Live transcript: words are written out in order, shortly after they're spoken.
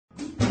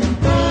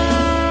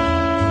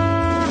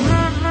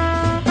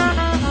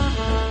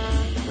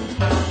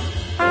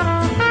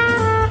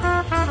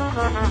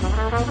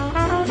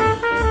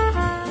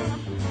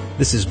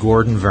This is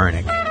Gordon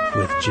Vernick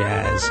with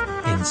Jazz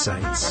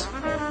Insights.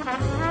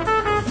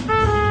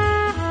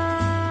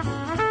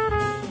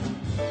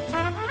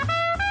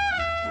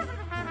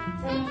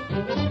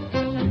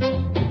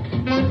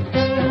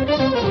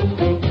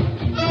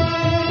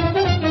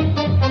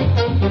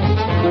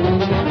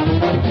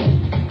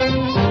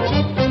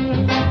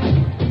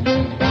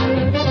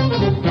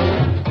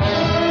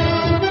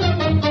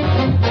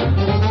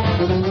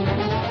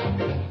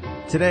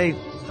 Today,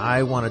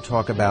 I want to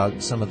talk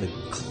about some of the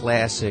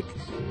classic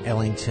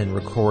Ellington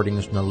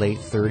recordings from the late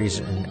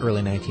 30s and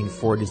early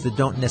 1940s that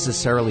don't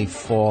necessarily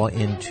fall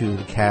into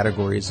the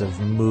categories of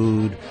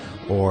mood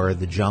or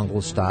the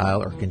jungle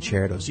style or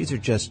concertos. These are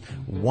just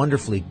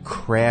wonderfully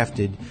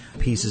crafted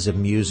pieces of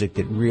music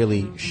that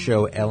really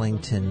show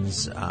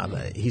Ellington's,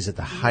 he's at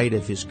the height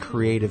of his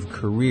creative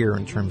career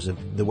in terms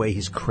of the way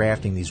he's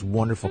crafting these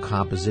wonderful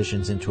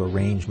compositions into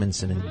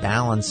arrangements and in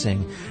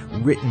balancing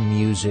written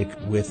music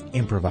with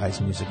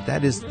improvised music.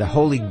 That is the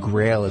holy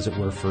grail, as it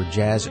were, for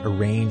jazz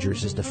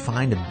arrangers, is to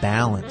find a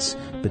balance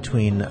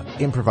between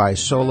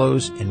improvised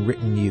solos and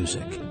written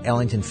music.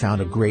 Ellington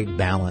found a great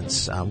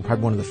balance, probably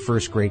one of the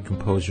first great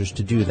composers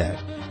to do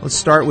that. Let's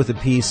start with a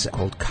piece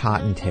called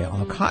Cottontail.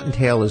 Now,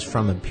 Cottontail is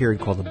from a period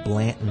called the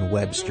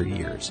Blanton-Webster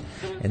years,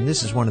 and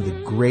this is one of the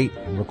great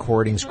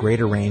recordings,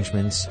 great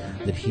arrangements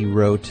that he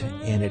wrote,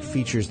 and it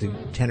features the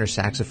tenor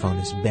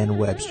saxophonist Ben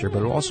Webster,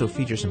 but it also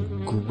features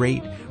some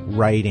great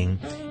writing,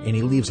 and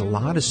he leaves a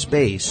lot of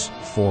space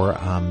for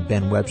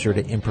Ben Webster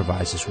to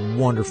improvise this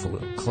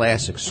wonderful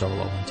classic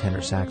solo on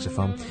tenor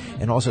saxophone,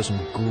 and also some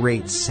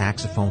great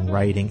saxophone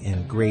writing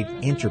and great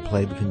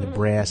interplay between the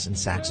brass and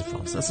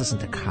saxophones. Let's listen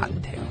to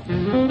Cottontail.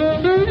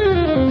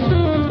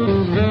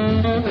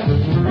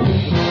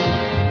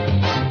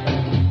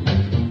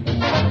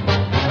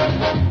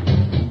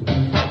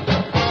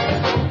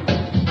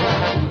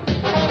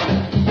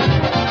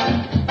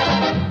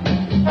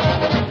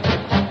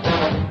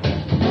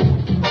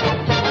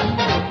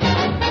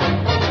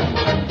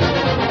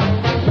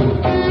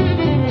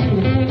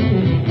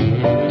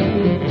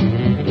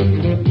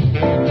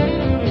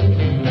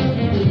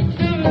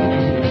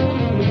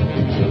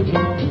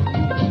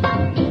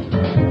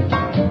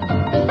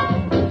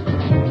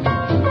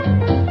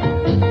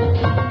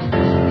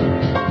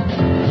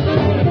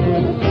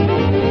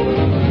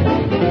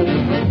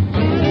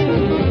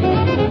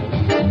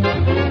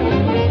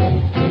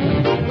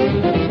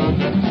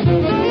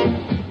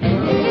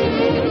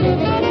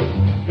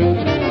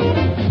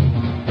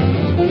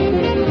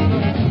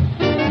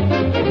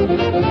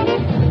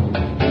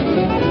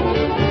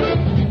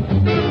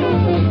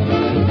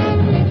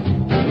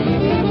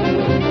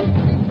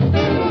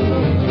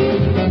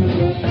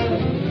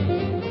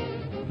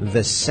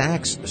 The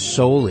sax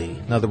soli,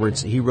 in other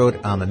words, he wrote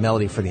a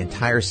melody for the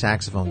entire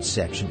saxophone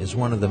section, is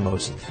one of the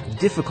most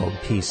difficult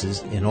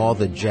pieces in all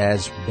the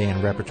jazz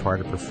band repertoire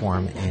to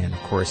perform. And, of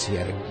course, he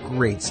had a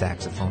great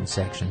saxophone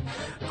section,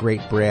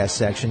 great brass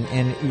section,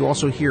 and you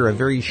also hear a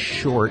very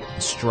short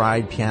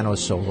stride piano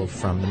solo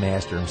from the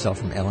master himself,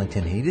 from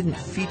Ellington. He didn't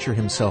feature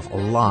himself a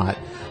lot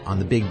on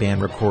the big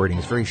band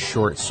recordings, very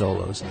short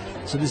solos.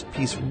 So this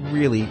piece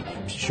really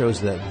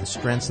shows the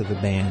strengths of the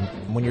band.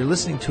 When you're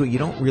listening to it, you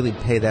don't really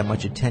pay that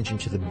much attention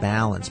to the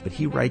balance, but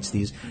he writes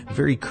these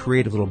very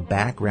creative little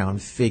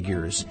background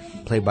figures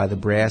played by the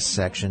brass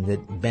section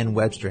that Ben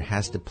Webster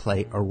has to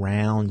play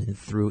around and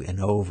through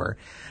and over.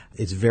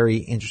 It's very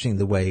interesting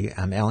the way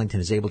Ellington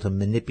is able to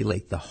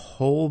manipulate the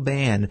whole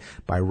band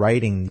by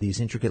writing these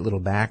intricate little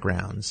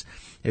backgrounds.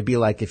 It'd be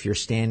like if you're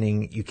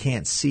standing, you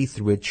can't see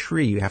through a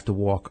tree, you have to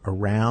walk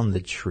around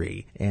the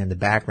tree. And the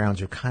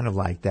backgrounds are kind of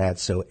like that.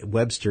 So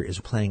Webster is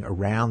playing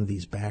around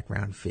these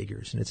background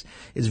figures. And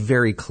it's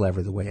very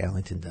clever the way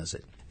Ellington does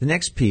it. The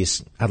next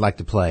piece I'd like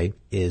to play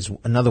is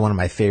another one of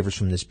my favorites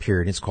from this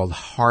period. It's called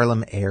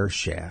Harlem Air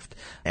Shaft.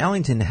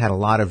 Ellington had a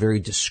lot of very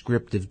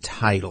descriptive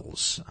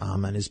titles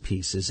on his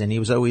pieces, and he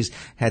was always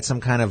had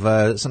some kind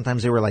of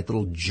sometimes they were like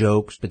little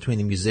jokes between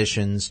the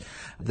musicians.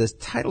 The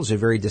titles are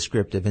very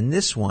descriptive, and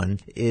this one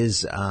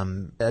is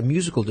a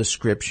musical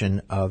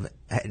description of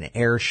an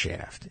air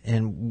shaft.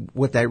 And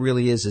what that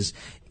really is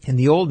in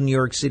the old New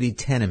York City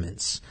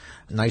tenements,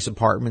 nice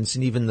apartments,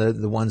 and even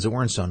the ones that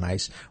weren't so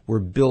nice, were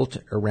built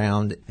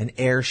around an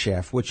air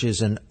shaft, which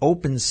is an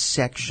open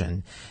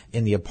section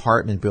in the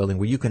apartment building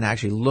where you can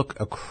actually look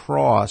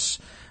across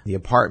the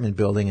apartment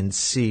building and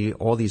see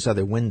all these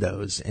other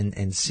windows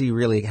and see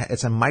really,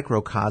 it's a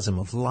microcosm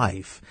of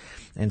life.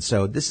 And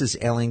so this is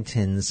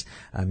Ellington's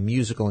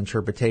musical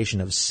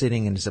interpretation of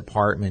sitting in his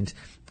apartment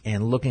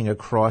and looking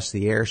across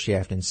the air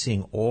shaft and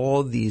seeing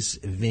all these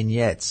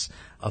vignettes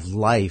of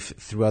life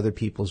through other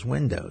people's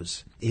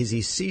windows. As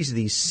he sees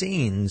these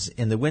scenes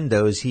in the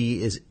windows,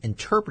 he is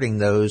interpreting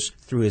those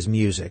through his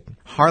music.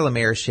 Harlem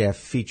Air Shaft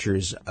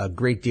features a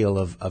great deal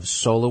of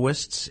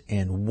soloists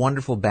and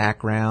wonderful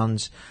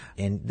backgrounds,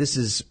 and this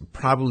is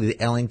probably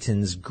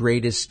Ellington's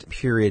greatest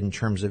period in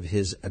terms of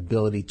his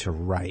ability to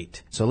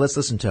write. So let's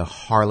listen to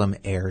Harlem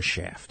Air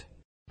Shaft.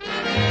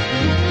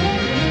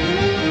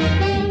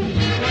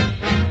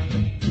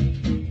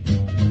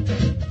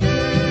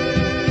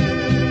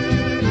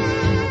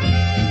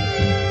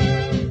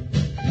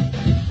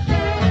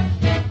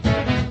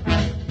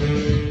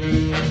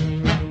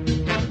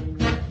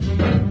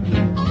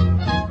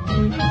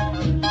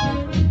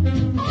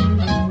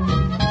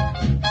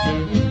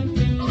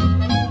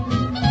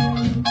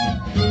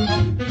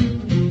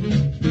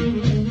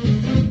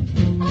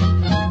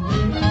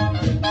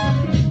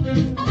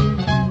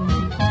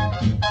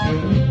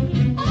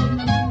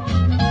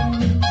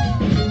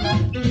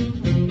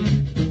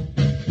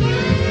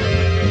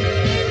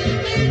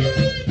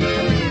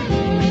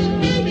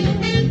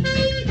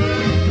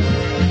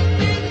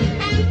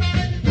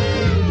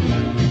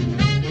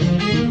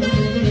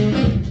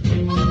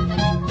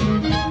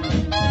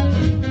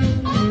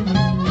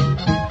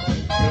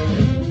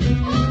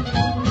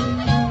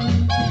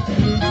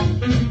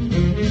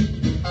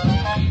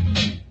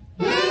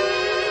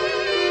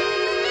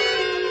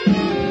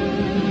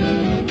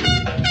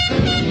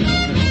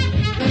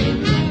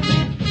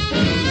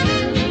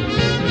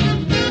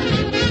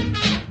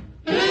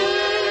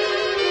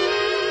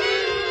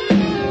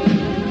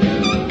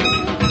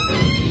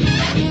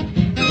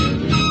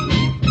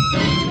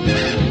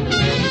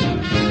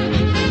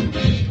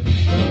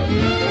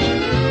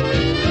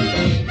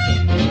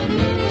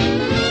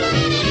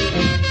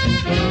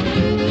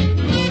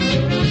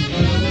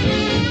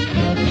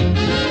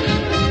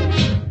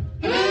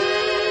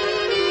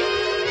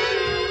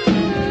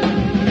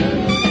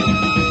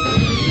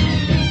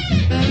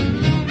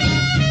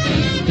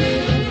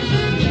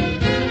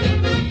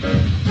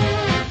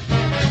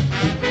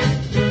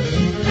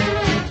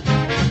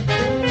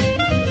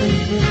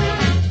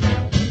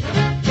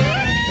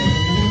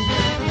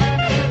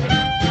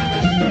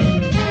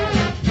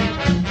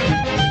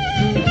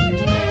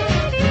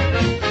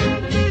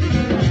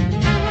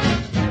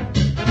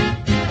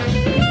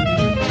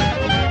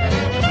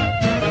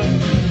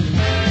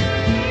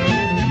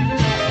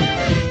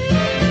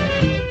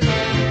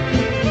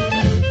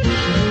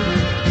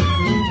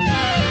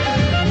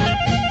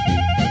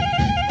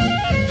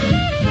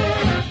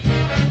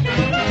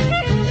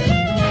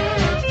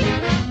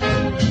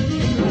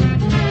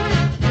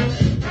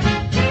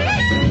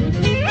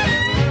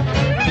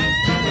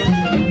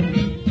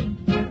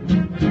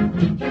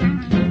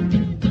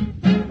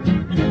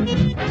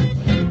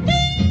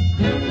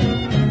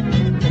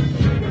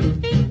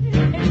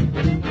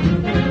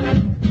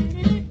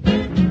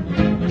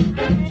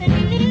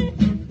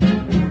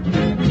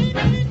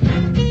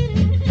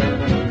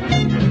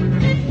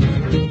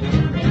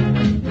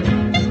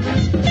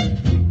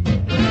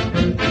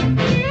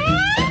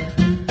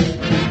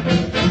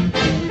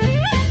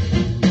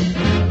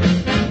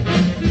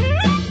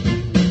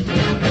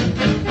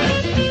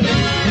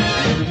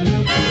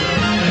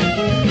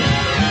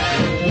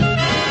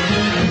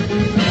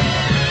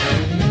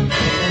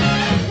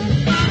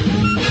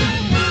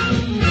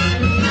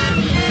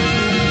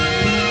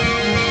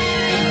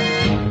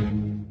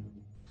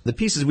 The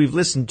pieces we've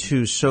listened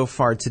to so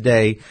far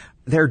today,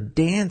 they're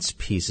dance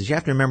pieces. You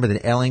have to remember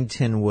that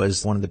Ellington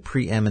was one of the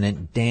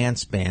preeminent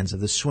dance bands of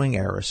the swing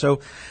era.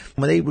 So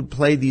when they would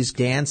play these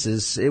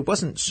dances, it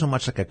wasn't so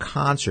much like a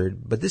concert,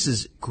 but this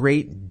is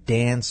great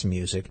dance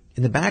music.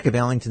 In the back of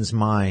Ellington's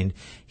mind,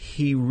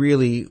 he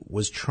really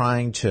was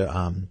trying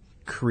to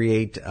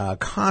create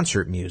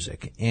concert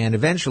music. And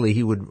eventually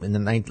he would, in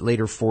the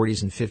later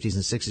 40s and 50s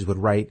and 60s, would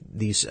write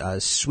these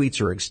suites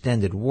or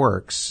extended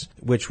works,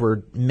 which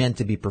were meant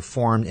to be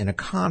performed in a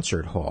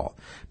concert hall.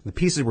 The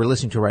pieces we're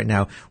listening to right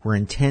now were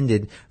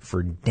intended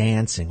for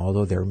dancing,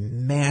 although they're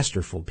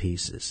masterful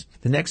pieces.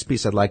 The next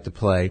piece I'd like to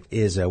play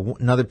is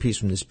another piece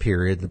from this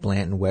period, the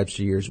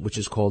Blanton-Webster years, which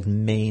is called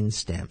Main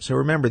Stem. So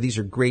remember, these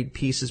are great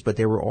pieces, but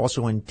they were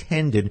also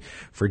intended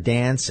for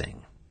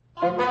dancing.